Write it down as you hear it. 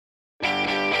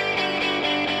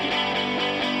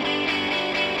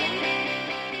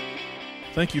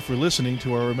Thank you for listening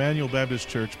to our Emmanuel Baptist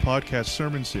Church podcast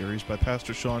sermon series by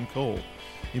Pastor Sean Cole.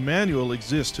 Emmanuel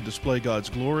exists to display God's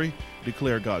glory,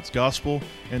 declare God's gospel,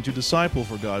 and to disciple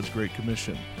for God's Great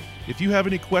Commission. If you have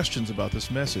any questions about this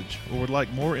message or would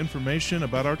like more information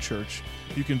about our church,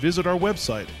 you can visit our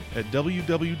website at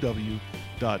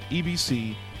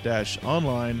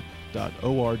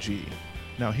www.ebc-online.org.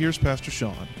 Now here's Pastor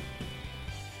Sean.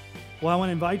 Well, I want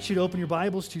to invite you to open your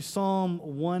Bibles to Psalm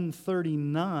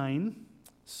 139.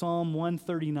 Psalm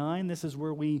 139, this is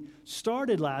where we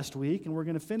started last week, and we're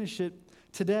going to finish it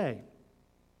today.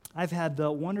 I've had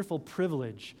the wonderful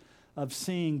privilege of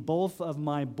seeing both of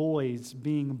my boys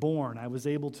being born. I was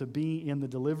able to be in the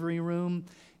delivery room.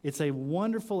 It's a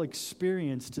wonderful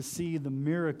experience to see the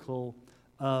miracle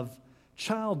of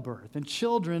childbirth. And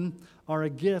children are a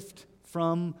gift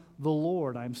from the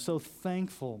Lord. I'm so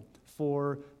thankful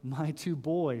for my two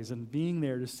boys and being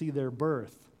there to see their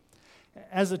birth.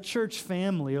 As a church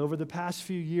family, over the past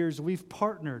few years, we've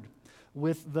partnered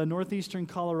with the Northeastern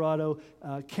Colorado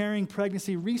Caring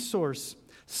Pregnancy Resource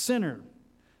Center.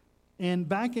 And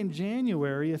back in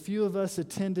January, a few of us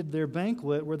attended their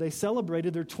banquet where they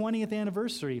celebrated their 20th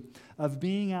anniversary of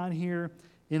being out here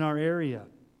in our area.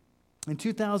 In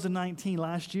 2019,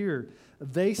 last year,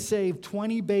 they saved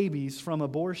 20 babies from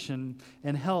abortion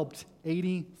and helped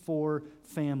 84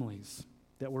 families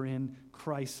that were in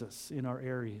crisis in our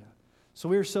area. So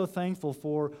we are so thankful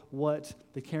for what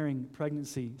the Caring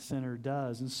Pregnancy Center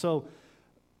does. And so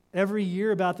every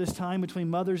year about this time between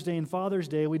Mother's Day and Father's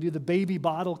Day, we do the Baby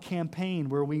Bottle campaign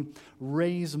where we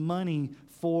raise money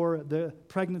for the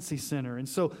pregnancy center. And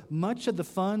so much of the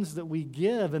funds that we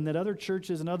give and that other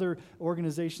churches and other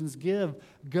organizations give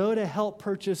go to help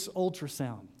purchase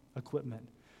ultrasound equipment.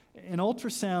 And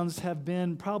ultrasounds have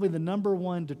been probably the number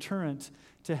one deterrent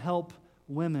to help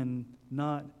women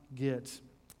not get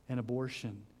an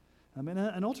abortion.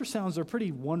 And ultrasounds are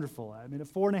pretty wonderful. At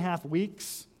 4.5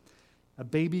 weeks, a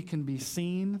baby can be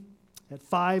seen. At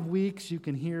 5 weeks, you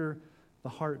can hear the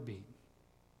heartbeat.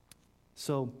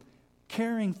 So,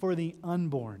 caring for the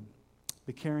unborn,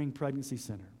 the Caring Pregnancy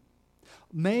Center.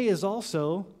 May is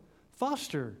also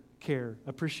Foster Care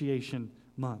Appreciation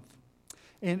Month.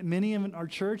 And many in our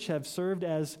church have served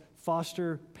as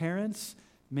foster parents.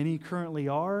 Many currently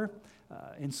are.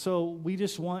 And so we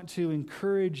just want to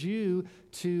encourage you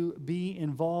to be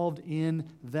involved in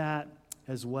that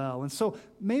as well. And so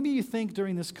maybe you think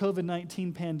during this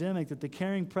COVID-19 pandemic that the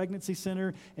Caring Pregnancy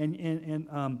Center and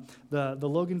the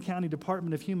Logan County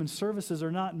Department of Human Services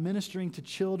are not ministering to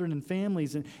children and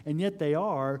families, and yet they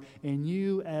are, and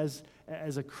you as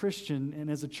a Christian and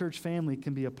as a church family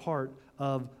can be a part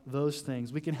of those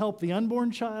things. We can help the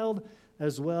unborn child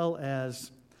as well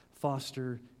as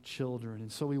foster children.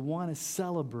 And so we want to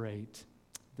celebrate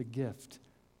the gift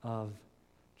of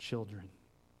children.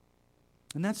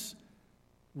 And that's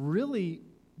really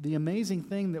the amazing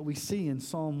thing that we see in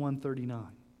Psalm 139.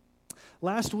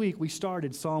 Last week we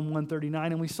started Psalm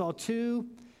 139 and we saw two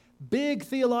big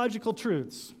theological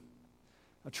truths.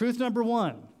 Truth number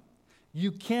one,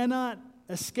 you cannot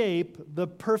escape the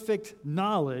perfect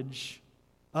knowledge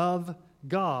of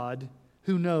God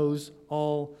who knows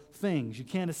all things. You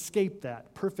can't escape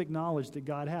that perfect knowledge that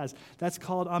God has. That's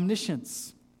called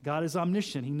omniscience. God is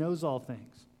omniscient. He knows all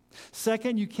things.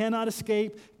 Second, you cannot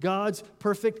escape God's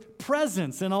perfect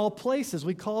presence in all places.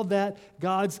 We call that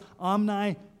God's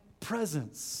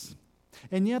omnipresence.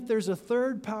 And yet there's a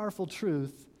third powerful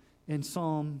truth in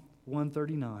Psalm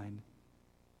 139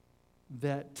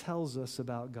 that tells us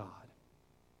about God.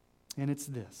 And it's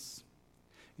this: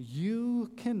 you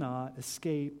cannot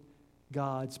escape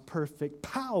God's perfect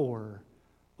power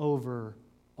over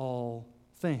all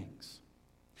things.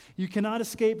 You cannot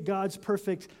escape God's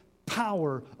perfect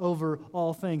power over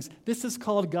all things. This is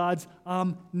called God's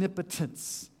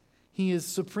omnipotence. He is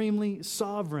supremely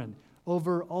sovereign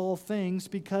over all things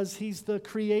because He's the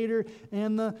creator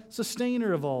and the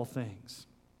sustainer of all things.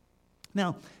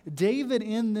 Now, David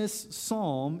in this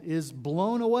psalm is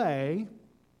blown away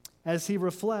as he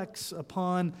reflects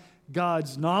upon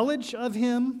God's knowledge of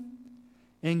Him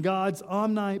and God's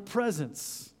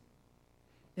omnipresence.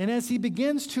 And as he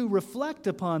begins to reflect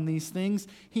upon these things,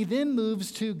 he then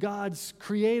moves to God's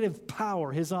creative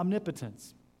power, His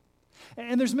omnipotence.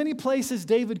 And there's many places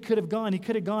David could have gone. He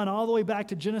could have gone all the way back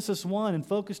to Genesis 1 and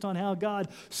focused on how God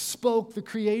spoke the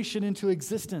creation into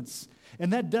existence.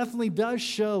 And that definitely does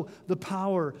show the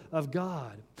power of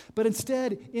God. But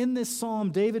instead, in this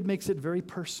psalm, David makes it very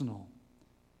personal.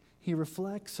 He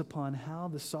reflects upon how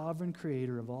the sovereign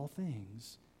creator of all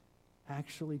things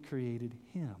actually created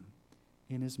him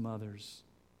in his mother's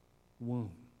womb.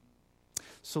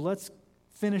 So let's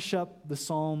finish up the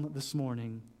psalm this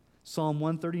morning, Psalm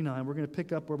 139. We're going to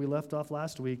pick up where we left off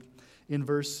last week in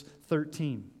verse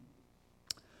 13.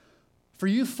 For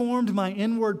you formed my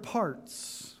inward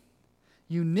parts.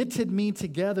 You knitted me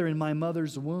together in my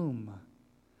mother's womb.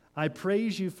 I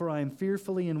praise you, for I am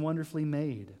fearfully and wonderfully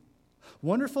made.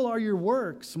 Wonderful are your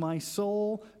works. My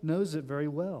soul knows it very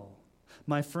well.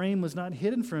 My frame was not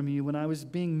hidden from you when I was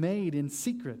being made in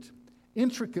secret,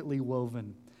 intricately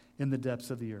woven in the depths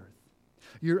of the earth.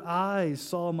 Your eyes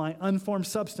saw my unformed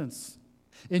substance.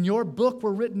 In your book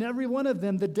were written every one of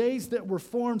them, the days that were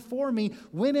formed for me,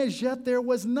 when as yet there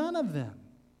was none of them.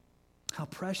 How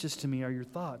precious to me are your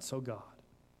thoughts, O God.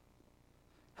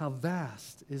 How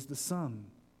vast is the sum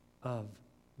of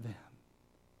them.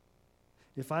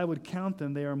 If I would count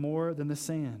them, they are more than the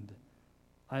sand.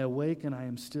 I awake and I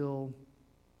am still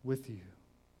with you.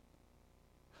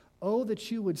 Oh,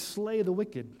 that you would slay the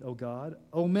wicked, O God.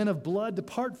 O men of blood,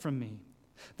 depart from me.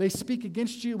 They speak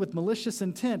against you with malicious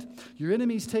intent. Your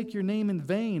enemies take your name in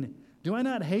vain. Do I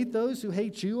not hate those who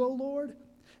hate you, O Lord?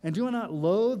 And do I not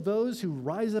loathe those who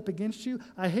rise up against you?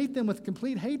 I hate them with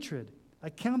complete hatred. I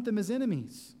count them as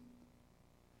enemies.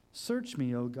 Search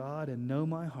me, O God, and know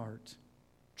my heart.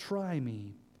 Try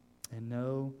me and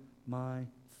know my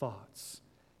thoughts,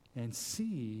 and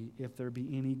see if there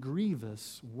be any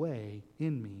grievous way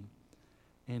in me,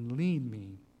 and lead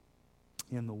me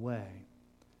in the way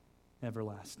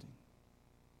everlasting.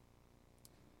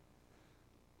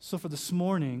 So for this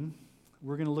morning,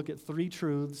 we're going to look at three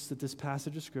truths that this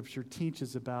passage of Scripture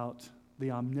teaches about the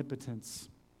omnipotence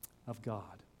of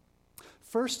God.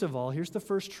 First of all, here's the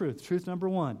first truth. Truth number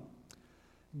one.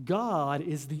 God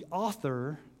is the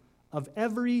author of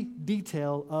every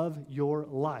detail of your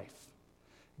life.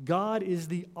 God is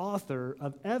the author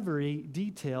of every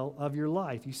detail of your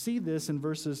life. You see this in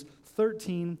verses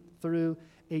 13 through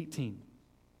 18.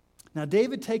 Now,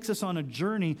 David takes us on a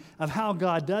journey of how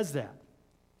God does that.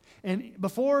 And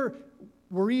before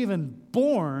we're even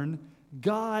born,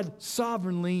 God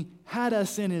sovereignly had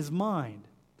us in his mind.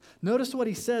 Notice what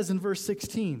he says in verse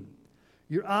 16.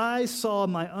 Your eyes saw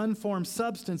my unformed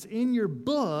substance. In your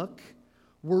book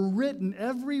were written,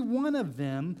 every one of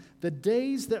them, the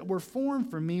days that were formed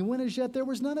for me, when as yet there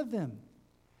was none of them.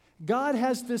 God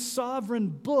has this sovereign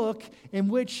book in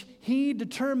which he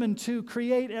determined to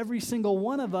create every single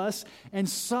one of us and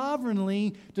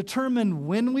sovereignly determine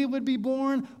when we would be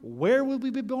born, where would we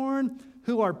be born,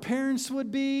 who our parents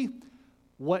would be,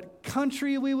 what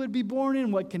country we would be born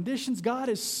in, what conditions. God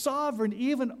is sovereign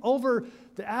even over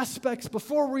the aspects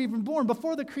before we're even born.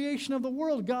 Before the creation of the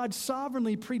world, God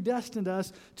sovereignly predestined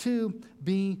us to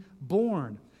be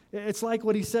born. It's like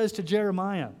what he says to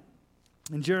Jeremiah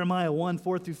in Jeremiah 1,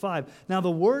 4 through 5. Now the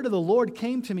word of the Lord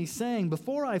came to me, saying,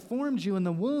 before I formed you in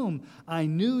the womb, I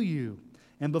knew you.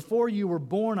 And before you were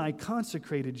born, I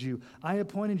consecrated you. I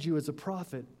appointed you as a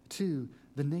prophet to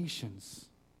the nations.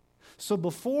 So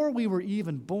before we were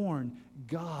even born,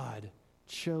 God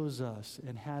chose us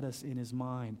and had us in his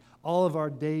mind. All of our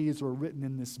days were written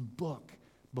in this book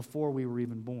before we were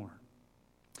even born.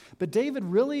 But David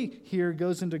really here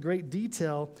goes into great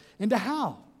detail into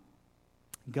how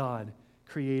God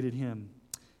created him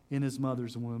in his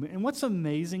mother's womb. And what's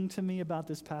amazing to me about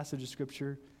this passage of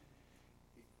Scripture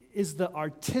is the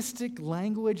artistic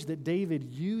language that David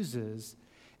uses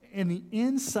and the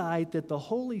insight that the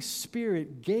Holy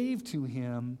Spirit gave to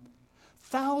him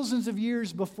thousands of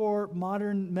years before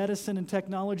modern medicine and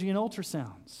technology and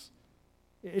ultrasounds.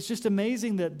 It's just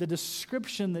amazing that the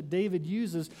description that David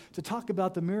uses to talk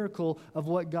about the miracle of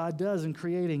what God does in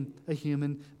creating a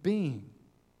human being.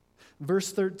 Verse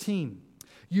 13,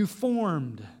 you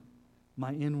formed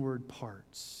my inward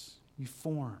parts. You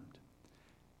formed.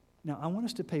 Now, I want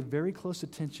us to pay very close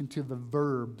attention to the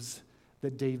verbs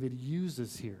that David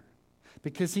uses here,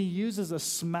 because he uses a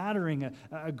smattering,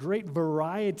 a great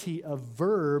variety of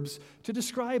verbs to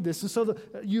describe this. And so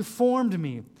you formed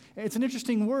me. It's an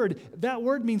interesting word. That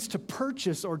word means to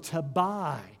purchase or to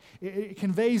buy. It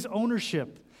conveys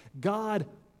ownership. God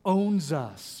owns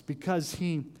us because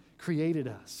he created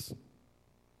us.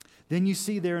 Then you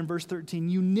see there in verse 13,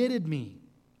 you knitted me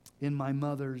in my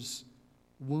mother's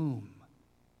womb.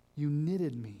 You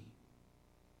knitted me.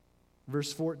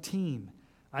 Verse 14,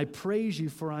 I praise you,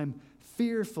 for I'm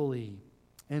fearfully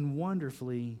and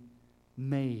wonderfully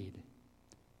made.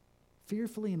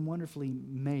 Fearfully and wonderfully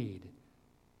made.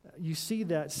 You see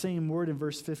that same word in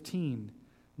verse 15.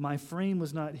 My frame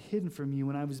was not hidden from you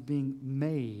when I was being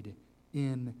made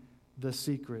in the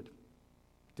secret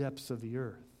depths of the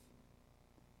earth.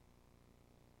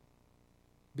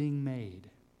 Being made.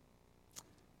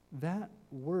 That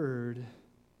word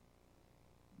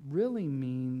really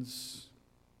means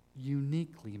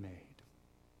uniquely made.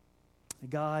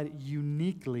 God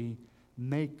uniquely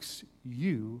makes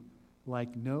you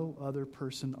like no other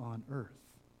person on earth.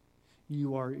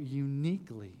 You are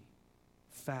uniquely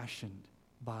fashioned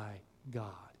by God.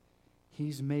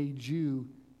 He's made you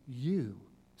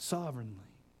sovereignly.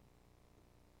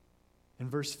 In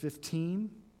verse 15,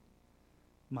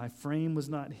 my frame was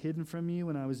not hidden from you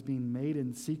when I was being made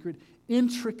in secret,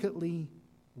 intricately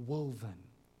woven.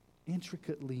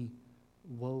 Intricately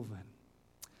woven.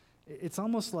 It's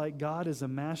almost like God is a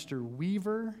master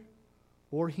weaver,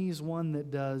 or he's one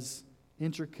that does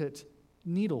intricate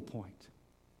needlepoint.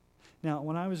 Now,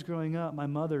 when I was growing up, my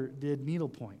mother did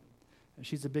needlepoint.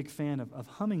 She's a big fan of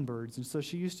hummingbirds, and so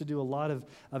she used to do a lot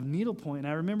of needlepoint. And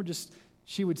I remember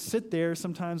she would sit there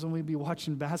sometimes when we'd be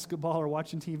watching basketball or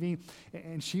watching TV,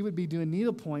 and she would be doing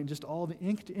needlepoint, just all the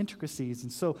intricacies.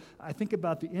 And so I think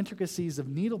about the intricacies of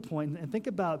needlepoint, and think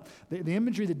about the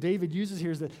imagery that David uses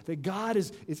here is that God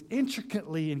is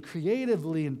intricately and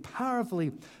creatively and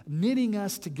powerfully knitting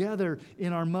us together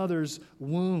in our mother's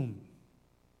womb.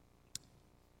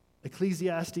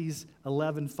 Ecclesiastes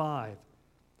 11:5.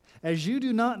 As you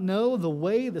do not know the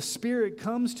way the Spirit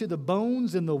comes to the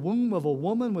bones in the womb of a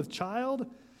woman with child,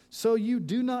 so you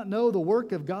do not know the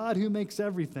work of God who makes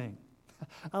everything.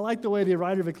 I like the way the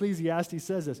writer of Ecclesiastes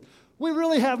says this. We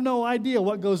really have no idea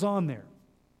what goes on there.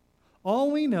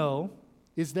 All we know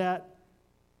is that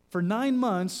for 9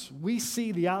 months, we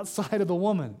see the outside of the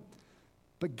woman.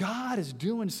 But God is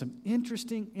doing some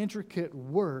interesting, intricate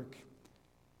work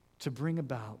to bring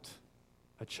about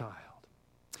a child.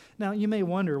 Now, you may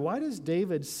wonder, why does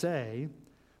David say,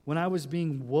 when I was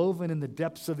being woven in the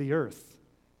depths of the earth?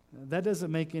 That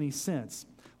doesn't make any sense.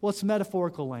 Well, it's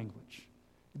metaphorical language.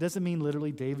 It doesn't mean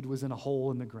literally David was in a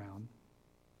hole in the ground.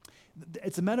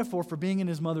 It's a metaphor for being in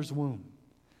his mother's womb,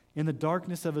 in the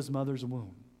darkness of his mother's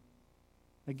womb.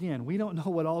 Again, we don't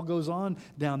know what all goes on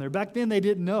down there. Back then, they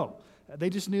didn't know. They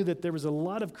just knew that there was a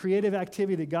lot of creative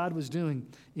activity that God was doing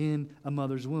in a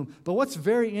mother's womb. But what's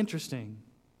very interesting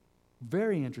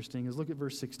is look at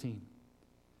verse 16.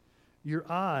 Your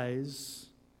eyes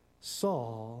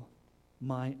saw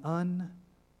my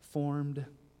unformed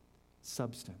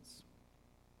substance.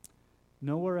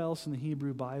 Nowhere else in the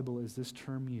Hebrew Bible is this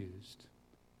term used.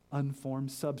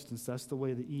 Unformed substance. That's the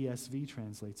way the ESV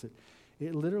translates it.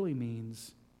 It literally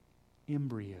means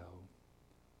embryo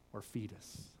or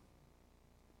fetus.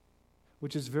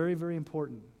 Which is very, very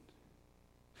important.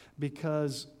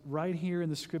 Because right here in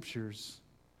the Scriptures,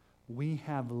 we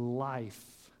have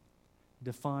life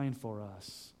defined for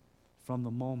us from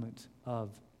the moment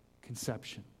of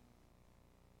conception.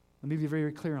 Let me be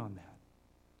very clear on that.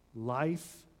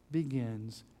 Life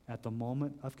begins at the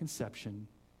moment of conception.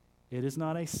 It is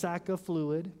not a sac of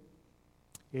fluid.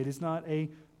 It is not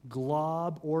a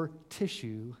glob or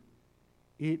tissue.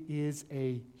 It is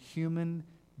a human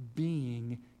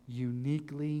being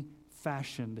uniquely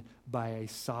fashioned by a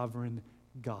sovereign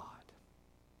God.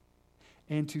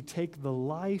 And to take the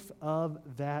life of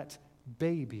that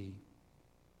baby,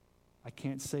 I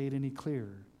can't say it any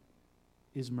clearer,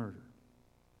 is murder.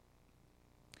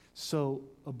 So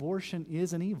abortion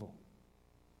is an evil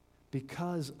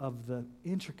because of the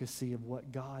intricacy of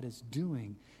what God is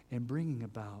doing and bringing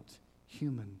about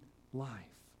human life,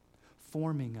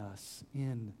 forming us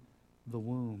in the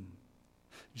womb.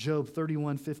 Job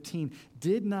 31:15,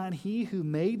 did not he who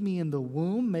made me in the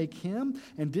womb make him?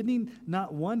 And did he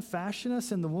not one fashion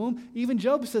us in the womb? Even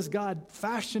Job says God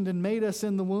fashioned and made us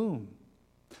in the womb.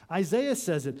 Isaiah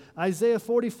says it, Isaiah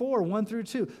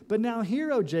 44:1-2. But now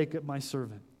hear, O Jacob, my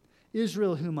servant,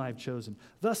 Israel whom I have chosen.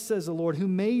 Thus says the Lord, who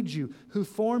made you, who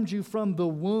formed you from the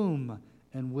womb,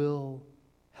 and will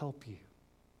help you.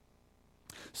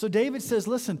 So David says,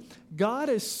 listen, God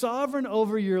is sovereign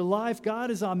over your life. God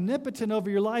is omnipotent over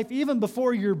your life even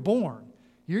before you're born.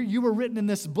 You were written in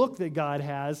this book that God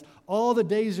has all the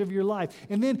days of your life.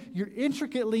 And then you're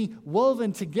intricately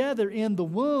woven together in the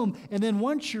womb. And then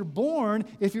once you're born,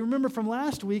 if you remember from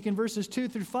last week in verses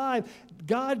 2-5,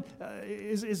 God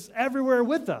is everywhere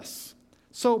with us.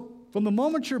 So from the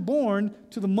moment you're born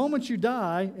to the moment you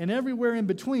die and everywhere in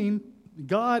between,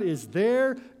 God is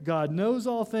there. God knows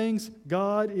all things.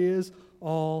 God is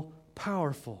all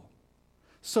powerful.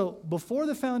 So before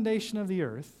the foundation of the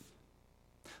earth,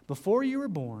 before you were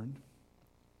born,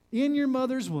 in your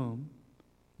mother's womb,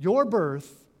 your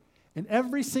birth, and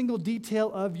every single detail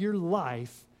of your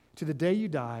life to the day you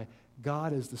die,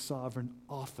 God is the sovereign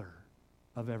author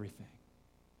of everything.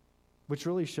 Which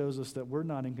really shows us that we're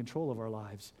not in control of our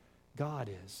lives. God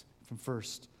is from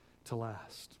first to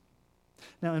last.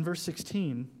 Now, in verse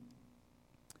 16,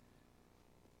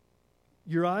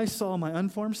 Your eyes saw my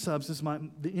unformed substance,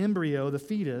 the embryo, the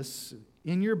fetus.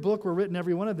 In your book were written,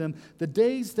 every one of them, the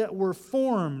days that were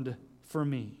formed for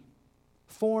me.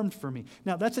 Formed for me.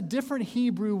 Now, that's a different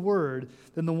Hebrew word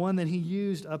than the one that he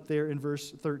used up there in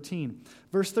verse 13.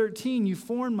 Verse 13, you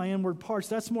formed my inward parts.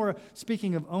 That's more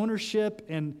speaking of ownership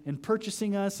and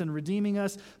purchasing us and redeeming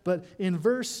us. But in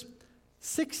verse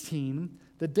 16,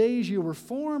 the days you were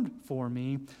formed for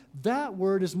me, that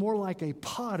word is more like a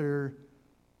potter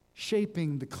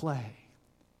shaping the clay.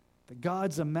 That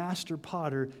God's a master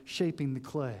potter shaping the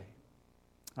clay.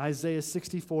 Isaiah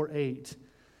 64:8.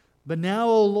 But now,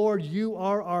 O Lord, you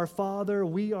are our Father,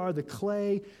 we are the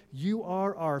clay, you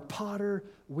are our potter,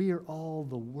 we are all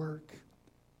the work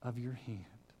of your hand.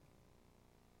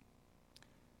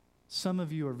 Some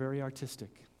of you are very artistic.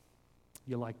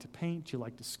 You like to paint, you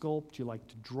like to sculpt, you like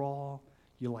to draw,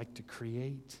 you like to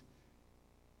create.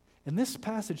 And this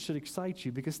passage should excite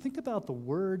you because think about the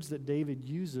words that David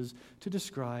uses to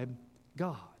describe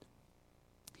God.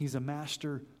 He's a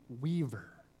master weaver.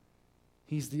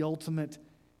 He's the ultimate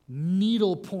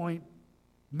needlepoint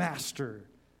master.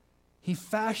 He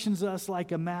fashions us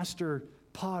like a master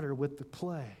potter with the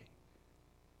clay.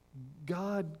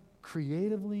 God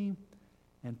creatively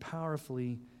and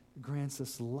powerfully grants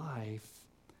us life,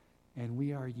 and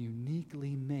we are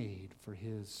uniquely made for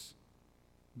His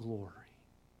glory.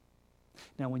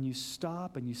 Now, when you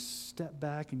stop and you step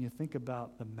back and you think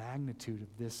about the magnitude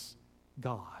of this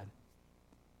God,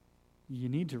 you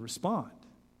need to respond.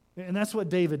 And that's what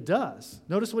David does.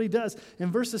 Notice what he does. In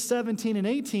verses 17 and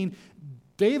 18,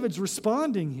 David's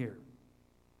responding here.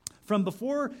 From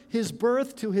before his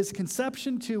birth to his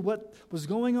conception to what was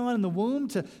going on in the womb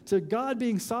to God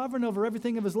being sovereign over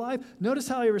everything of his life, notice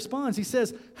how he responds. He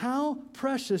says, how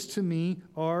precious to me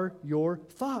are your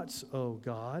thoughts, O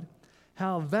God.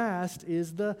 How vast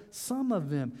is the sum of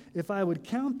them. If I would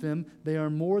count them, they are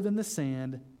more than the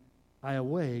sand. I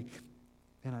awake,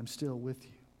 and I'm still with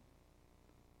you.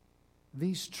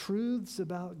 These truths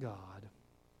about God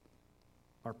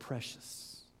are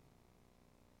precious.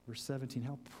 Verse 17,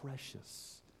 how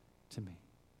precious to me.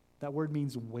 That word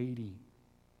means weighty.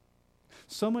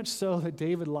 So much so that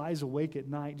David lies awake at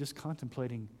night just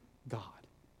contemplating God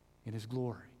in His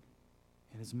glory,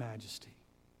 in His majesty,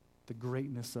 the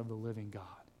greatness of the living God.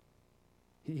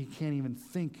 He can't even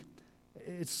think.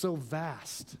 It's so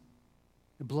vast.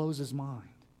 It blows his mind.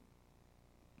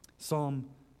 Psalm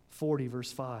 40,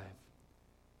 verse 5.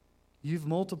 You've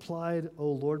multiplied, O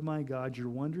Lord my God, your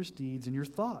wondrous deeds and your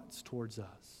thoughts towards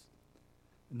us.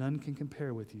 None can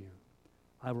compare with you.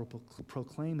 I will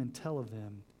proclaim and tell of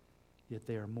them, yet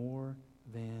they are more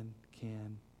than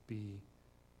can be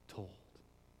told.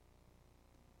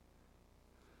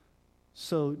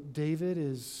 So David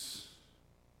is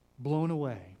blown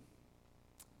away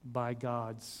by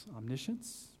God's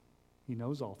omniscience. He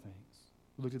knows all things.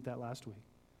 We looked at that last week.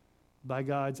 By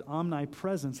God's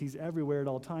omnipresence, He's everywhere at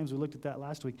all times. We looked at that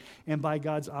last week. And by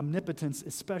God's omnipotence,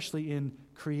 especially in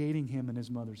creating him in his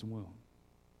mother's womb.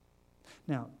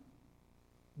 Now,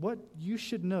 what you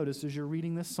should notice as you're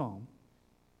reading this psalm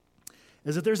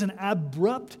is that there's an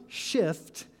abrupt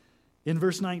shift in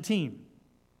verse 19.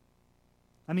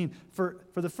 I mean, for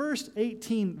the first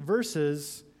 18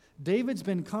 verses, David's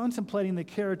been contemplating the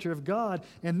character of God,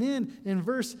 and then in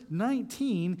verse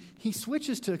 19, he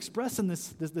switches to expressing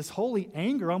this holy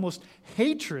anger, almost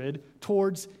hatred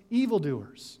towards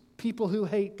evildoers, people who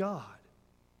hate God.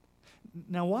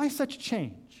 Now, why such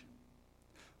change?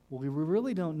 Well, we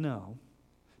really don't know,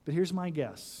 but here's my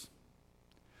guess.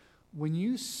 When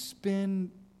you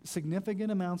spend significant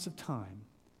amounts of time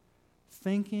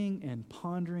thinking and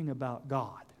pondering about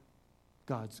God,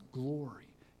 God's glory,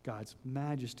 God's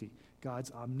majesty, God's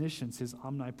omniscience, His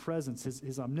omnipresence,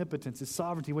 His omnipotence, His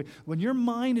sovereignty. When your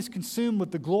mind is consumed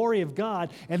with the glory of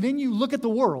God, and then you look at the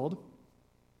world,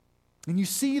 and you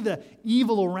see the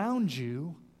evil around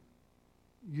you,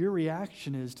 your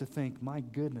reaction is to think, my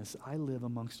goodness, I live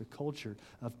amongst a culture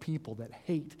of people that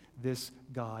hate this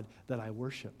God that I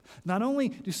worship. Not only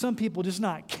do some people just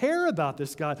not care about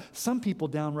this God, some people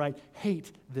downright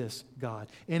hate this God.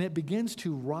 And it begins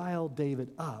to rile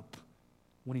David up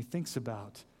when he thinks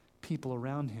about people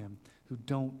around him who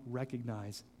don't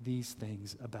recognize these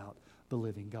things about the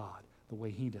living God the way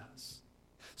he does.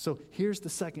 So here's the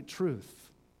second truth.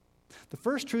 The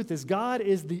first truth is God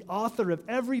is the author of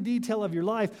every detail of your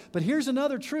life. But here's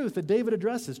another truth that David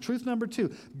addresses. Truth number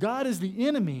 2. God is the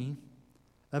enemy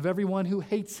of everyone who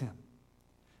hates him.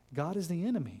 God is the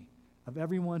enemy of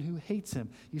everyone who hates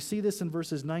him. You see this in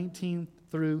verses 19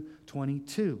 through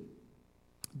 22.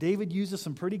 David uses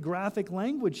some pretty graphic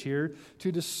language here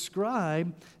to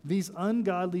describe these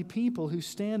ungodly people who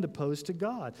stand opposed to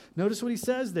God. Notice what he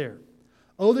says there.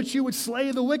 Oh, that you would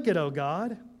slay the wicked, O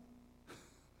God.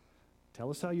 Tell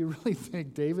us how you really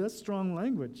think, David. That's strong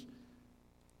language.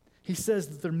 He says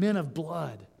that they're men of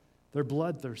blood. They're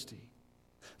bloodthirsty.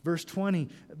 Verse 20,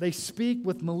 they speak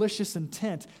with malicious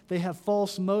intent. They have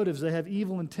false motives. They have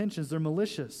evil intentions. They're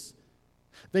malicious.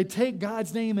 They take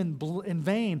God's name in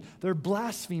vain. They're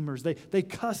blasphemers. They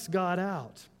cuss God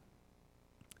out.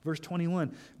 Verse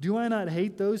 21, do I not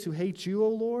hate those who hate you, O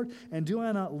Lord? And do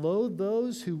I not loathe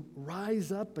those who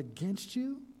rise up against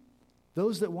you?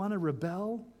 Those that want to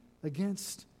rebel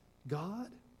against God?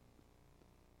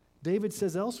 David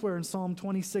says elsewhere in Psalm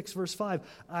 26, verse 5,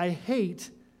 I hate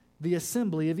the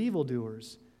assembly of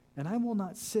evildoers, and I will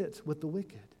not sit with the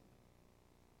wicked.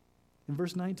 In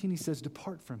verse 19, he says,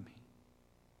 depart from me.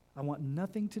 I want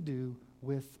nothing to do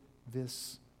with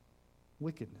this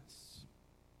wickedness.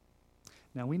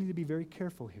 Now, we need to be very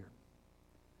careful here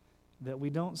that we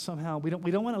don't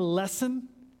want to lessen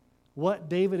what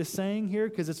David is saying here,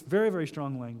 because it's very, very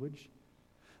strong language,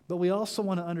 but we also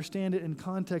want to understand it in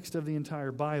context of the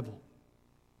entire Bible.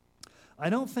 I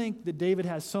don't think that David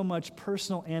has so much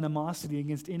personal animosity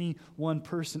against any one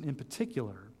person in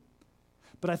particular,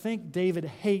 but I think David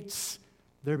hates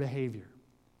their behavior.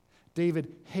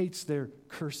 David hates their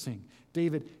cursing.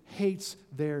 David hates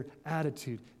their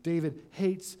attitude. David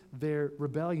hates their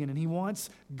rebellion, and he wants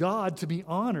God to be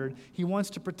honored. He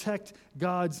wants to protect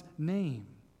God's name,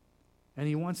 and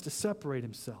he wants to separate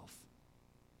himself.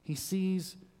 He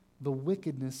sees the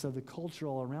wickedness of the culture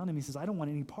all around him. He says, I don't want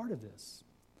any part of this.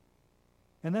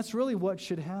 And that's really what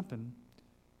should happen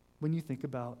when you think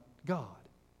about God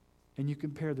and you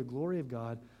compare the glory of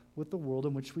God with the world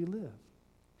in which we live.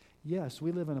 Yes,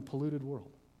 we live in a polluted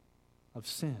world of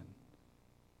sin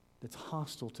that's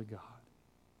hostile to God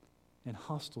and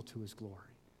hostile to His glory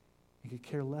and could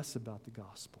care less about the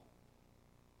gospel.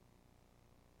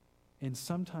 And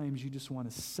sometimes you just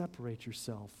want to separate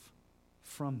yourself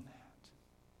from that.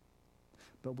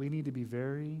 But we need to be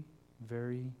very,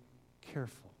 very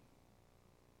careful.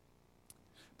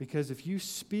 Because if you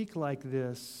speak like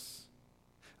this,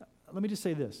 let me just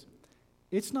say this.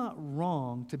 It's not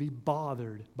wrong to be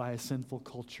bothered by a sinful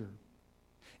culture.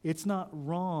 It's not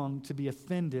wrong to be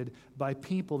offended by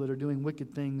people that are doing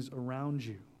wicked things around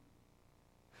you.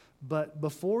 But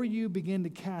before you begin to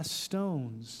cast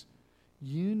stones,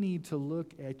 you need to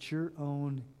look at your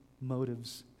own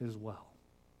motives as well.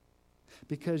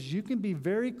 Because you can be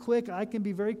very quick, I can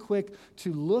be very quick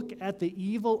to look at the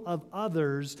evil of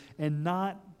others and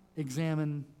not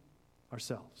examine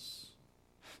ourselves.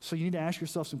 So you need to ask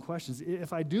yourself some questions.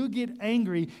 If I do get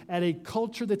angry at a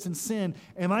culture that's in sin,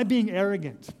 am I being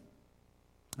arrogant?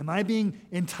 Am I being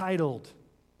entitled?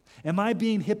 Am I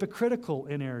being hypocritical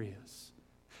in areas?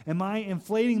 Am I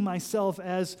inflating myself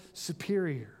as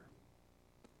superior?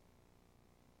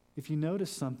 If you notice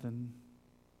something,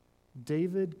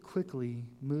 David quickly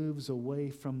moves away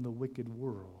from the wicked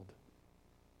world,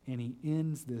 and he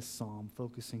ends this psalm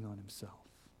focusing on himself.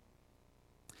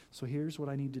 So here's what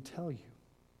I need to tell you.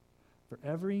 For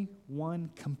every one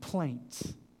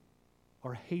complaint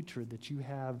or hatred that you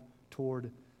have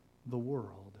toward the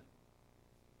world,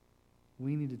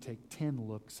 we need to take 10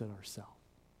 looks at ourselves.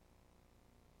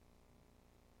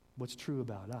 What's true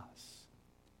about us?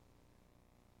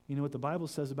 You know what the Bible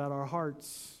says about our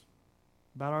hearts,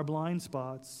 about our blind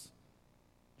spots?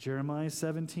 Jeremiah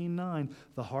 17:9,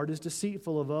 the heart is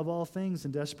deceitful above all things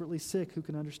and desperately sick. Who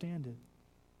can understand it?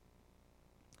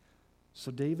 So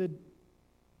David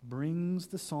brings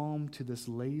the psalm to this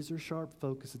laser-sharp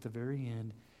focus at the very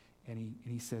end, and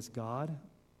he says, God,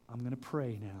 I'm going to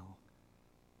pray now,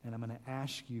 and I'm going to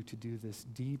ask you to do this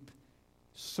deep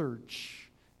search,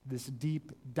 this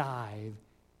deep dive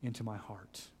into my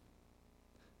heart.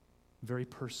 Very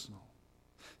personal.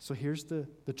 So here's the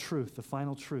truth, the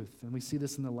final truth, and we see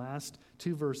this in the last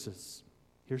two verses.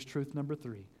 Here's truth number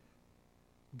 3.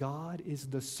 God is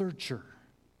the searcher,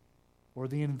 or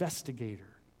the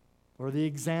investigator, or the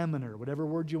examiner, whatever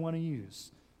word you want to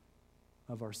use,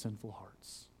 of our sinful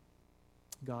hearts.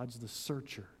 God's the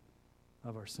searcher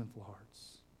of our sinful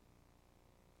hearts.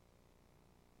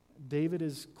 David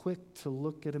is quick to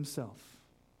look at himself.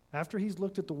 After he's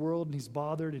looked at the world and he's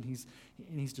bothered and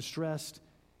he's distressed,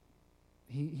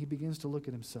 he begins to look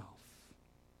at himself.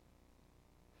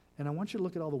 And I want you to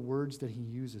look at all the words that he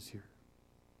uses here.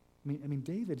 I mean,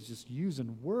 David is just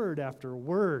using word after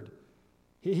word.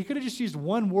 He could have just used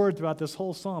one word throughout this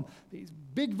whole psalm. He's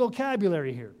big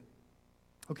vocabulary here.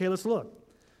 Okay, let's look.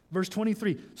 Verse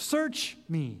 23, search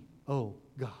me, O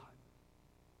God.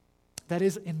 That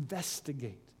is,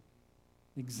 investigate,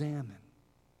 examine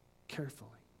carefully.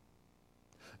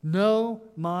 Know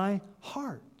my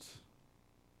heart.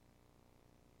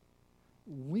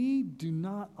 We do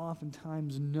not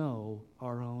oftentimes know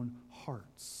our own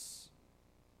hearts.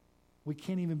 We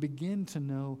can't even begin to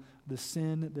know the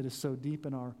sin that is so deep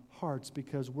in our hearts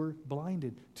because we're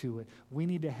blinded to it. We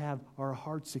need to have our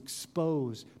hearts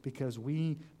exposed because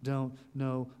we don't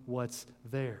know what's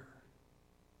there.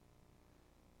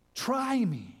 Try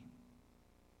me.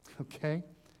 Okay?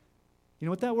 You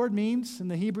know what that word means in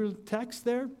the Hebrew text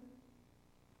there?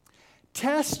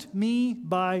 Test me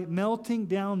by melting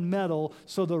down metal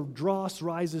so the dross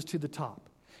rises to the top.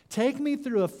 Take me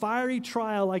through a fiery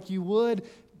trial like you would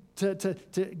to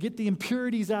get the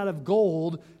impurities out of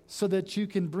gold so that you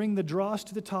can bring the dross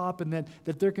to the top and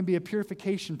that there can be a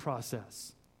purification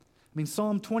process. I mean,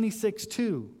 Psalm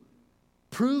 26:2.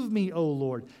 Prove me, O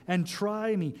Lord, and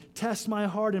try me. Test my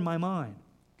heart and my mind.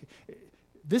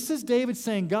 This is David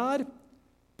saying, God,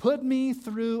 put me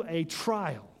through a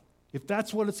trial, if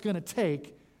that's what it's going to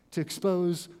take to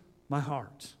expose my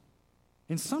heart.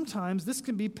 And sometimes this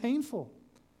can be painful.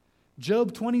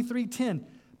 Job 23:10,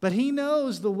 but he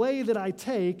knows the way that I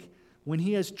take. When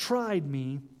he has tried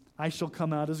me, I shall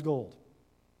come out as gold.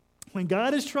 When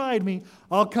God has tried me,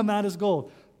 I'll come out as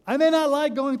gold. I may not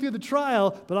like going through the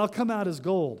trial, but I'll come out as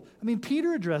gold. I mean,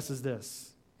 Peter addresses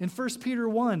this in 1 Peter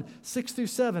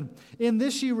 1:6-7. In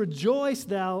this you rejoice,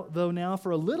 though now for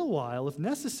a little while, if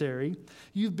necessary,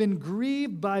 you've been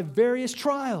grieved by various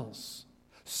trials,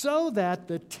 so that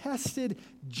the tested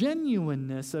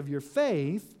genuineness of your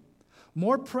faith,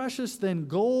 more precious than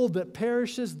gold that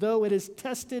perishes though it is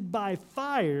tested by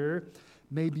fire,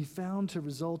 may be found to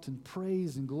result in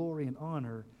praise and glory and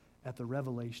honor at the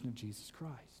revelation of Jesus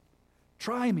Christ.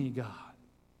 Try me, God.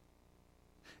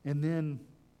 And then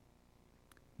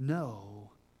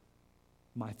know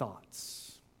my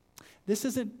thoughts. This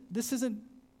isn't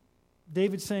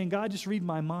David saying, God, just read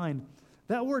my mind.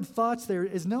 That word thoughts there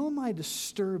is know my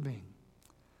disturbing,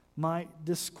 my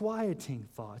disquieting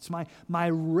thoughts, my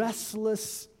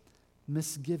restless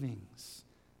misgivings,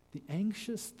 the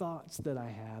anxious thoughts that I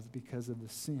have because of the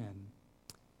sin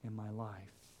in my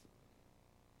life.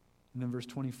 And then verse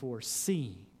 24,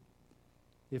 see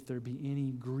if there be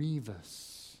any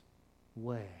grievous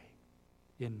way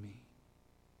in me.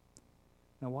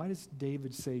 Now, why does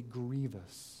David say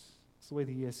grievous? It's the way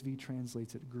the ESV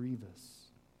translates it,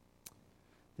 grievous.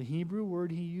 The Hebrew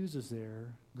word he uses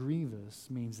there, grievous,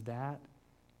 means that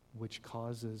which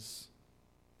causes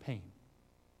pain.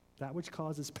 That which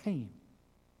causes pain.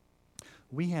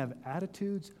 We have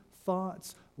attitudes,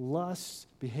 thoughts, lusts,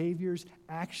 behaviors,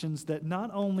 actions that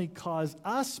not only cause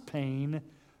us pain,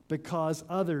 but cause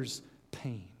others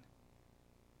pain.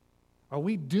 Are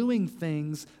we doing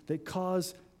things that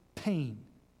cause pain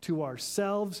to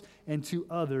ourselves and to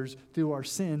others through our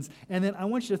sins? And then I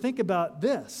want you to think about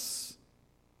this.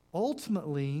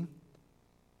 Ultimately,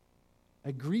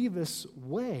 a grievous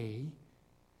way,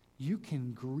 you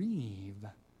can grieve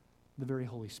the very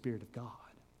Holy Spirit of God.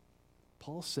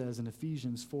 Paul says in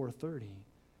Ephesians 4:30,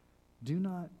 do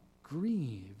not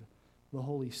grieve the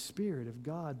Holy Spirit of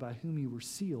God by whom you were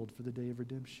sealed for the day of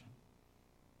redemption.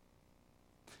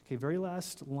 Okay, very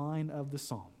last line of the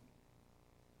psalm.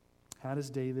 How does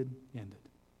David end it?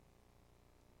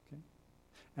 Okay.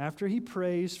 After he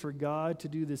prays for God to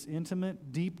do this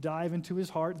intimate, deep dive into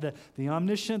his heart, the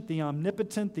omniscient, the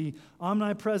omnipotent, the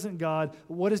omnipresent God,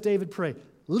 what does David pray?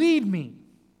 Lead me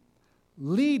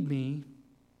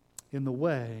in the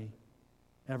way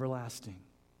everlasting.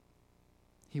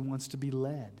 He wants to be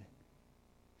led.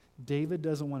 David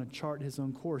doesn't want to chart his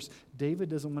own course. David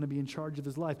doesn't want to be in charge of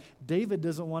his life. David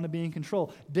doesn't want to be in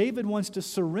control. David wants to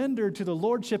surrender to the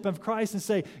lordship of Christ and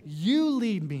say, you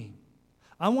lead me.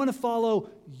 I want to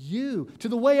follow you to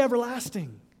the way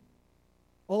everlasting,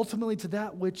 ultimately to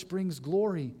that which brings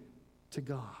glory to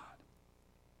God.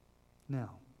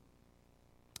 Now,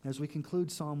 as we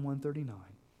conclude Psalm 139,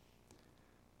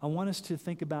 I want us to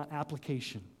think about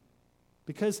application.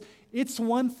 Because it's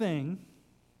one thing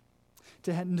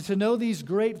to know these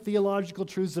great theological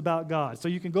truths about God. So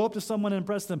you can go up to someone and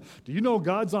impress them. Do you know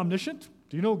God's omniscient?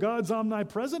 Do you know God's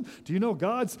omnipresent? Do you know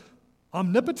God's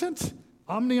omnipotent?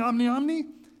 Omni.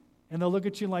 And they'll look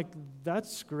at you like,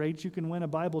 that's great. You can win a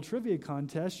Bible trivia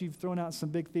contest. You've thrown out some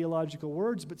big theological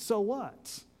words, but so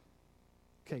what?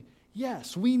 Okay,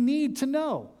 yes, we need to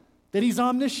know that He's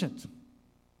omniscient.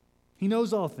 He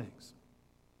knows all things.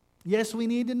 Yes, we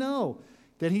need to know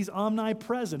that He's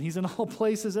omnipresent. He's in all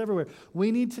places everywhere.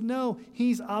 We need to know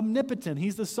He's omnipotent.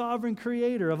 He's the sovereign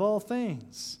creator of all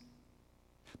things.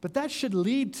 But that should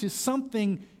lead to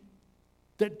something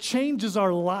that changes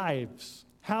our lives,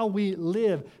 how we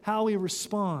live, how we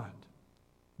respond.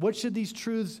 What should these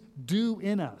truths do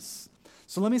in us?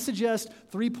 So let me suggest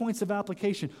 3 points of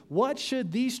application. What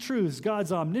should these truths,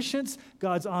 God's omniscience,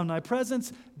 God's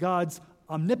omnipresence, God's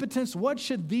omnipotence, what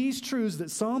should these truths that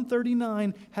Psalm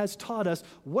 39 has taught us,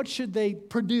 what should they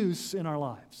produce in our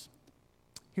lives?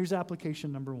 Here's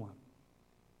application number 1.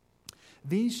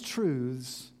 These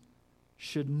truths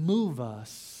should move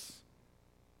us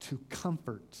to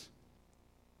comfort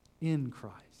in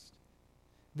Christ.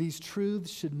 These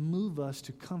truths should move us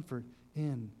to comfort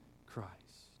in Christ.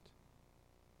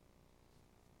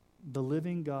 The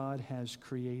living God has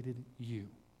created you.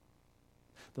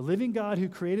 The living God who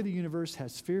created the universe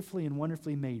has fearfully and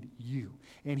wonderfully made you.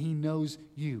 And He knows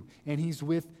you. And He's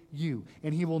with you.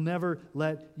 And He will never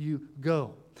let you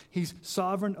go. He's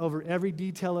sovereign over every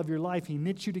detail of your life. He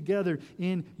knit you together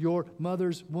in your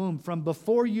mother's womb. From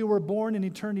before you were born in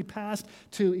eternity past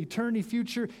to eternity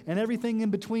future and everything in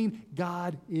between,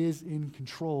 God is in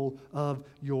control of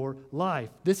your life.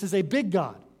 This is a big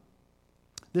God.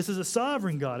 This is a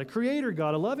sovereign God, a creator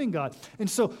God, a loving God. And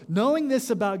so knowing this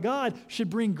about God should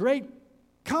bring great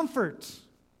comfort,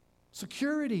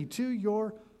 security to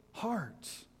your heart.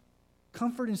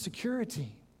 Comfort and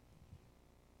security.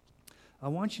 I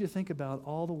want you to think about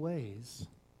all the ways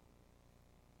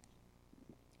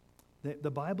that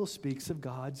the Bible speaks of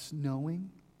God's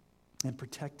knowing and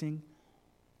protecting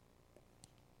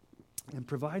and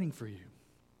providing for you.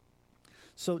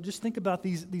 So just think about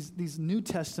these New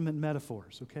Testament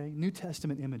metaphors, okay? New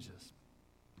Testament images.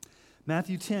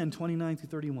 Matthew 10, 29 through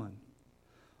 31.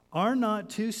 Are not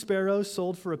 2 sparrows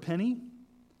sold for a penny?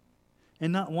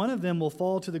 And not one of them will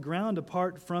fall to the ground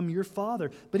apart from your Father.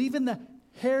 But even the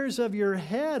hairs of your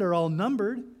head are all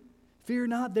numbered. Fear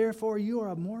not, therefore, you are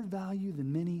of more value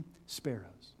than many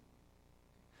sparrows.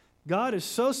 God is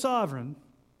so sovereign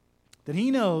that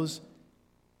He knows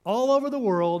all over the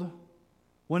world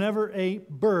whenever a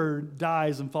bird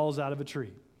dies and falls out of a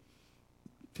tree.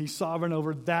 He's sovereign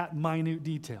over that minute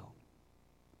detail.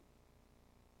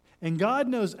 And God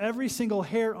knows every single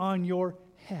hair on your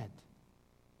head.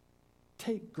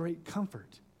 Take great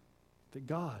comfort that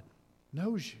God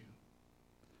knows you.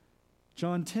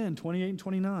 John 10, 28 and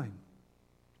 29.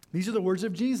 These are the words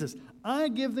of Jesus. I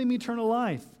give them eternal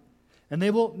life, and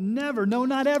they will never, no,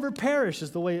 not ever perish,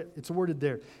 is the way it's worded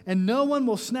there. And no one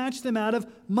will snatch them out of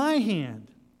my hand.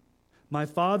 My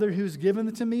Father who's given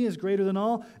them to me is greater than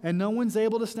all, and no one's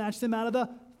able to snatch them out of the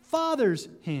Father's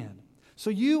hand. So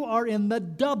you are in the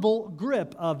double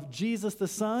grip of Jesus the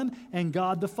Son and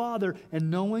God the Father,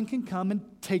 and no one can come and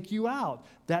take you out.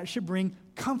 That should bring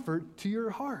comfort to your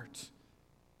heart.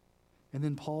 And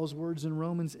then Paul's words in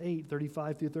Romans 8,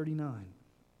 35 through 39.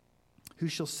 Who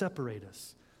shall separate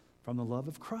us from the love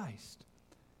of Christ?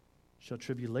 Shall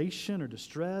tribulation or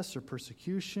distress or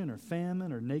persecution or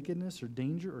famine or nakedness or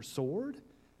danger or sword?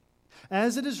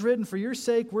 As it is written, for your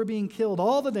sake we're being killed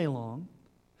all the day long.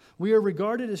 We are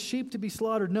regarded as sheep to be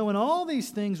slaughtered. No, in all these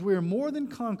things we are more than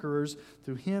conquerors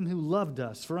through Him who loved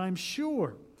us. For I am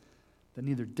sure that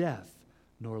neither death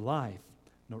nor life,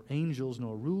 nor angels,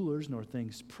 nor rulers, nor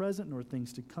things present, nor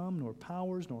things to come, nor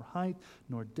powers, nor height,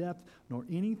 nor depth, nor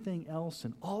anything else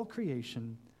in all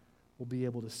creation will be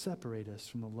able to separate us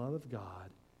from the love of God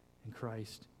in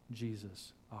Christ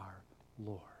Jesus our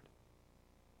Lord.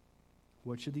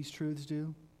 What should these truths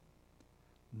do?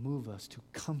 Move us to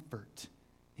comfort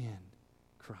in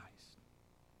Christ.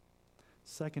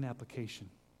 Second application.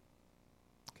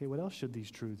 Okay, what else should these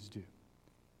truths do?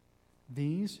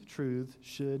 These truths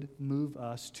should move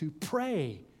us to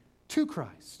pray to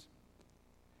Christ.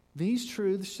 These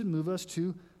truths should move us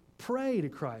to pray to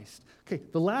Christ. Okay,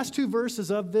 the last 2 verses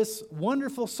of this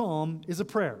wonderful psalm is a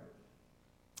prayer.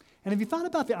 And have you thought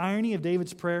about the irony of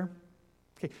David's prayer?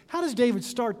 Okay, how does David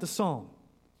start the psalm?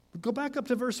 Go back up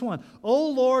to verse 1. O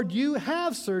Lord, you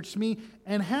have searched me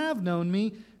and have known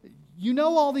me. You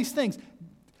know all these things.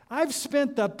 I've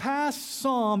spent the past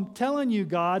psalm telling you,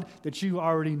 God, that you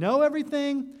already know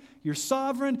everything. You're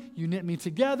sovereign. You knit me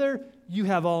together. You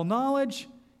have all knowledge.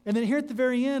 And then here at the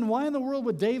very end, why in the world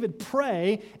would David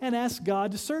pray and ask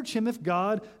God to search him if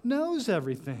God knows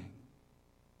everything?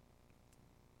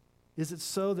 Is it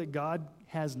so that God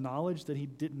has knowledge that He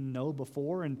didn't know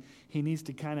before and He needs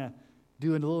to kind of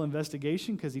do a little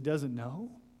investigation because He doesn't know?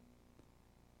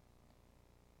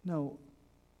 No,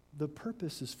 the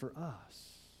purpose is for us.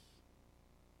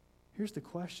 Here's the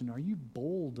question. Are you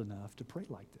bold enough to pray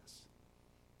like this?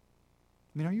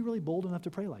 I mean, are you really bold enough to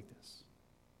pray like this?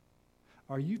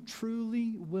 Are you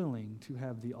truly willing to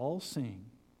have the all-seeing,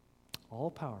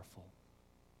 all-powerful,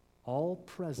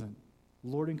 all-present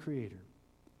Lord and Creator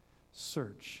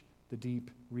search the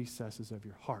deep recesses of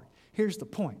your heart. Here's the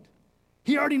point.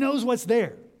 He already knows what's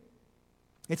there.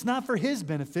 It's not for his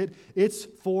benefit, it's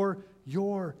for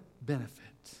your benefit.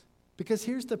 Because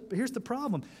here's the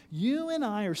problem. You and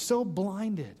I are so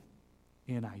blinded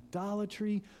in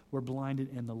idolatry. We're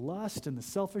blinded in the lust and the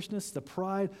selfishness, the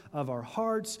pride of our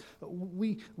hearts.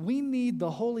 We need the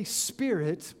Holy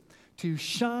Spirit to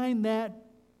shine that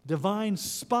divine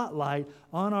spotlight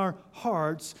on our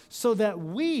hearts so that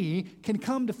we can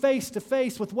come to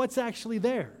face with what's actually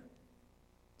there.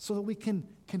 So that we can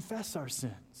confess our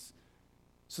sins.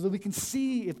 So that we can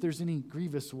see if there's any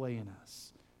grievous way in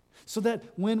us. So that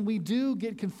when we do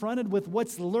get confronted with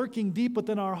what's lurking deep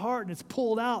within our heart and it's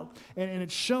pulled out and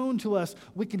it's shown to us,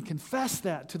 we can confess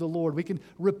that to the Lord. We can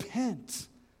repent.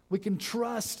 We can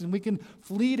trust and we can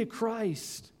flee to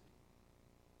Christ.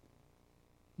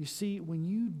 You see, when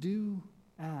you do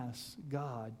ask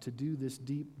God to do this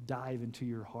deep dive into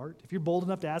your heart, if you're bold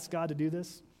enough to ask God to do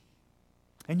this,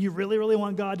 and you really, really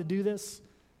want God to do this,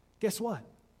 guess what?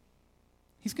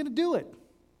 He's going to do it.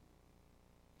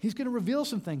 He's going to reveal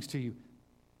some things to you.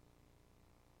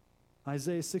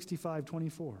 Isaiah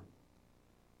 65:24.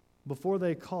 Before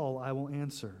they call, I will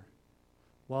answer.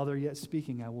 While they're yet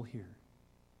speaking, I will hear.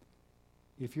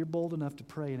 If you're bold enough to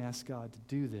pray and ask God to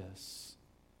do this,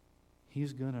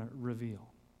 He's going to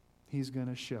reveal. He's going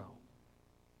to show.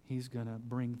 He's going to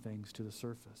bring things to the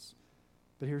surface.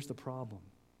 But here's the problem.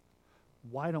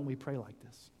 Why don't we pray like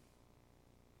this?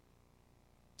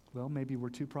 Well, maybe we're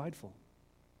too prideful.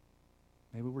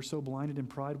 Maybe we're so blinded in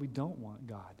pride we don't want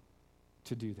God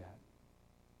to do that.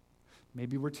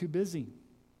 Maybe we're too busy.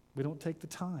 We don't take the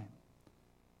time.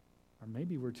 Or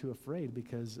maybe we're too afraid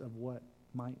because of what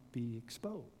might be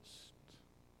exposed.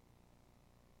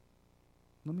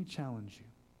 Let me challenge you.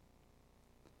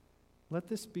 Let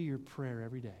this be your prayer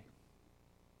every day.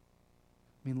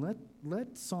 I mean,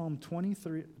 let Psalm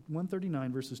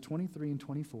 139, verses 23 and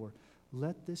 24,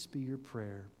 let this be your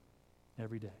prayer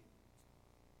every day.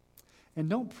 And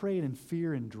don't pray it in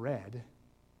fear and dread,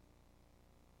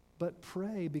 but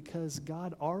pray because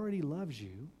God already loves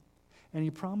you, and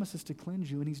He promises to cleanse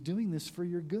you, and He's doing this for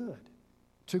your good,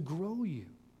 to grow you,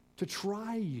 to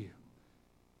try you.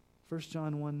 1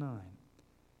 John 1:9,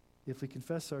 if we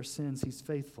confess our sins, He's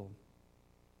faithful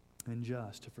and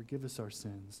just to forgive us our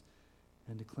sins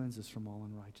and to cleanse us from all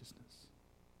unrighteousness.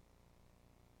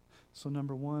 So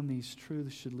number one, these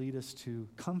truths should lead us to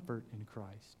comfort in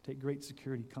Christ. Take great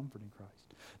security, comfort in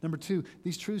Christ. Number two,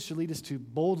 these truths should lead us to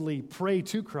boldly pray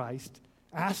to Christ,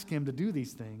 ask Him to do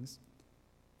these things.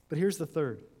 But here's the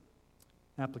third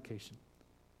application.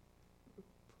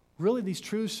 Really, these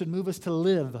truths should move us to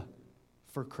live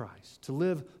for Christ, to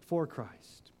live for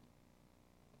Christ.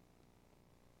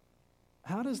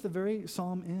 How does the very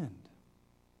psalm end?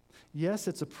 Yes,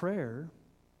 it's a prayer.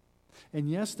 And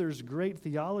yes, there's great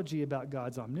theology about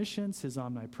God's omniscience, His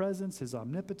omnipresence, His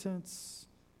omnipotence.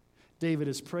 David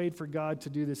has prayed for God to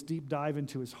do this deep dive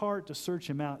into his heart, to search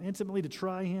Him out intimately, to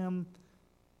try Him.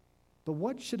 But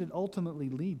what should it ultimately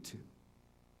lead to?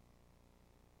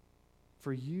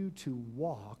 For you to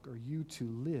walk or you to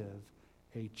live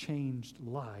a changed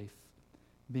life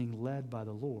being led by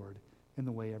the Lord in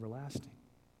the way everlasting.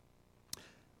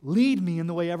 Lead me in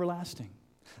the way everlasting.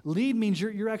 Lead means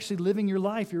you're actually living your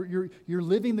life. You're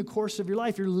living the course of your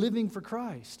life. You're living for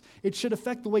Christ. It should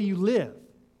affect the way you live.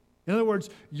 In other words,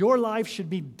 your life should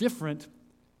be different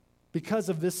because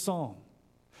of this psalm.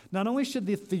 Not only should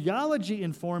the theology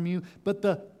inform you, but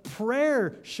the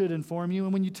prayer should inform you.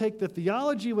 And when you take the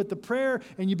theology with the prayer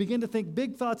and you begin to think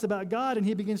big thoughts about God and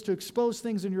He begins to expose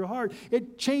things in your heart,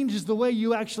 it changes the way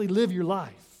you actually live your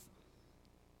life.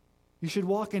 You should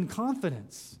walk in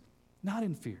confidence, not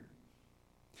in fear.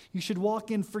 You should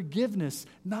walk in forgiveness,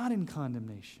 not in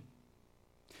condemnation.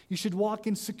 You should walk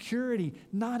in security,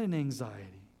 not in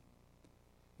anxiety.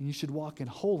 And you should walk in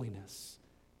holiness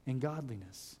and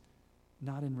godliness,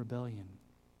 not in rebellion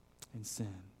and sin.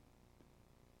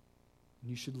 And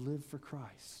you should live for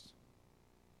Christ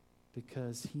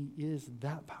because He is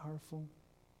that powerful.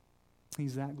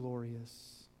 He's that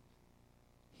glorious.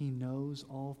 He knows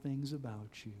all things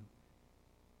about you.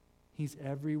 He's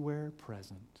everywhere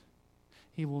present.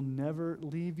 He will never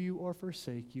leave you or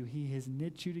forsake you. He has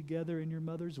knit you together in your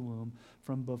mother's womb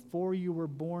from before you were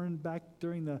born, back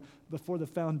before the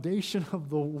foundation of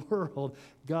the world.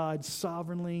 God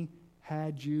sovereignly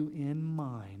had you in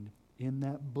mind in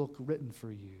that book written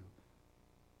for you.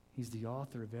 He's the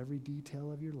author of every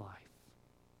detail of your life.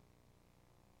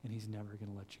 And He's never going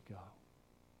to let you go.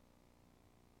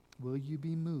 Will you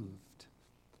be moved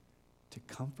to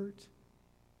comfort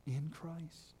in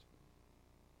Christ?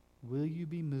 Will you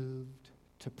be moved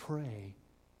to pray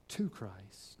to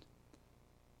Christ?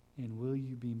 And will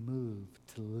you be moved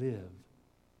to live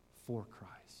for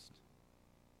Christ?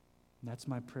 And that's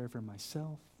my prayer for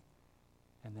myself,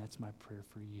 and that's my prayer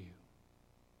for you,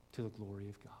 to the glory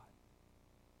of God.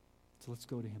 So let's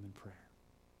go to him in prayer.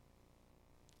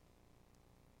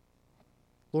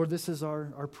 Lord, this is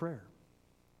our prayer.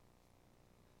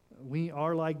 We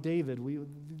are like David.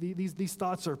 These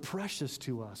thoughts are precious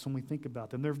to us when we think about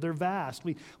them. They're vast.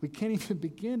 We can't even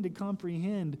begin to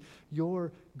comprehend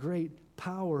your great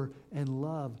power and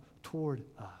love toward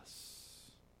us.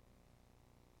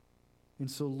 And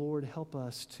so, Lord, help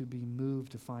us to be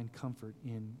moved to find comfort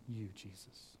in you,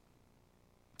 Jesus.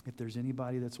 If there's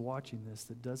anybody that's watching this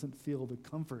that doesn't feel the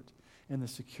comfort and the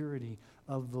security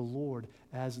of the Lord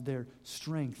as their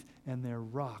strength and their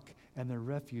rock and their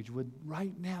refuge, would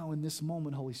right now in this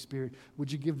moment, Holy Spirit,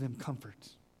 would you give them comfort?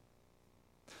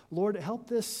 Lord, help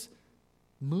this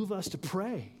move us to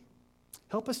pray.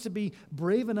 Help us to be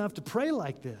brave enough to pray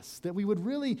like this, that we would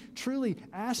really, truly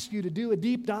ask you to do a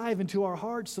deep dive into our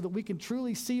hearts so that we can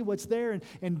truly see what's there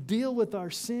and deal with our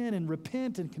sin and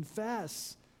repent and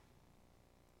confess.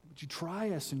 Would you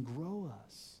try us and grow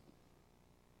us?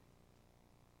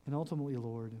 And ultimately,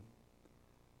 Lord,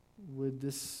 would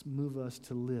this move us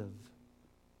to live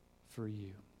for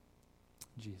you,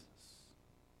 Jesus?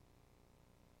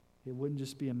 It wouldn't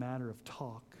just be a matter of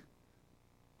talk.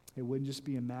 It wouldn't just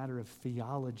be a matter of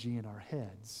theology in our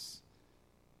heads.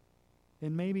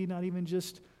 And maybe not even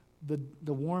just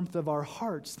the warmth of our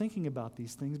hearts thinking about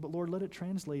these things, but Lord, let it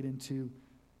translate into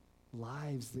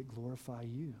lives that glorify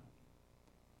you.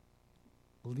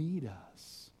 Lead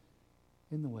us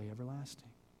in the way everlasting.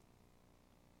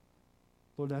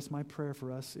 Lord, that's my prayer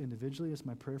for us individually. It's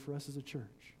my prayer for us as a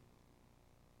church.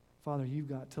 Father, you've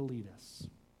got to lead us.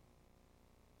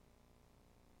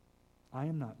 I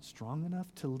am not strong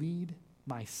enough to lead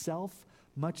myself,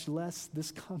 much less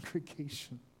this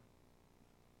congregation.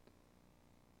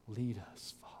 Lead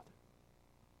us, Father.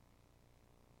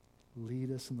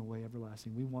 Lead us in the way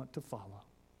everlasting. We want to follow.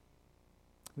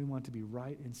 We want to be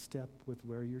right in step with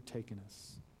where you're taking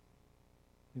us.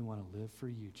 We want to live for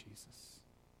you, Jesus.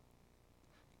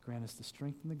 Grant us the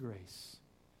strength and the grace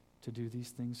to do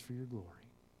these things for your glory.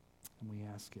 And we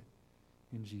ask it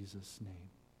in Jesus' name.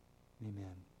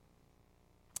 Amen.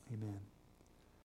 Amen.